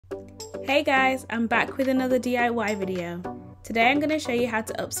Hey guys, I'm back with another DIY video. Today I'm going to show you how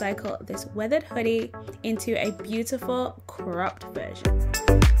to upcycle this weathered hoodie into a beautiful cropped version.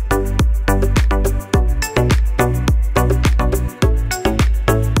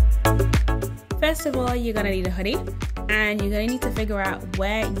 First of all, you're going to need a hoodie and you're going to need to figure out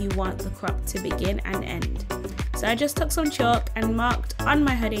where you want the crop to begin and end. So I just took some chalk and marked on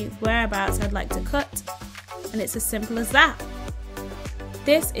my hoodie whereabouts I'd like to cut, and it's as simple as that.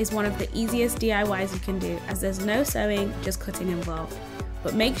 This is one of the easiest DIYs you can do, as there's no sewing, just cutting involved.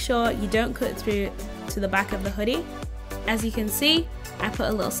 But make sure you don't cut through to the back of the hoodie. As you can see, I put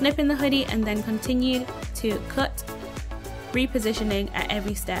a little snip in the hoodie and then continued to cut, repositioning at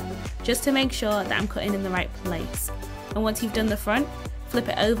every step, just to make sure that I'm cutting in the right place. And once you've done the front, flip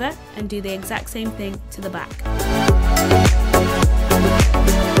it over and do the exact same thing to the back.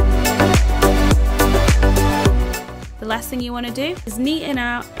 The last thing you want to do is neaten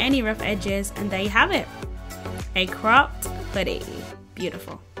out any rough edges, and there you have it, a cropped hoodie.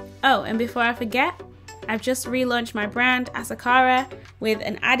 Beautiful. Oh, and before I forget, I've just relaunched my brand Asikara with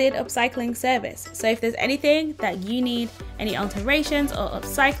an added upcycling service. So if there's anything that you need, any alterations or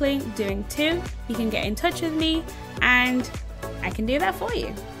upcycling doing too, you can get in touch with me and I can do that for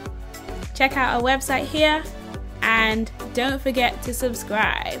you. Check out our website here and don't forget to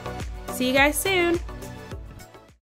subscribe. See you guys soon.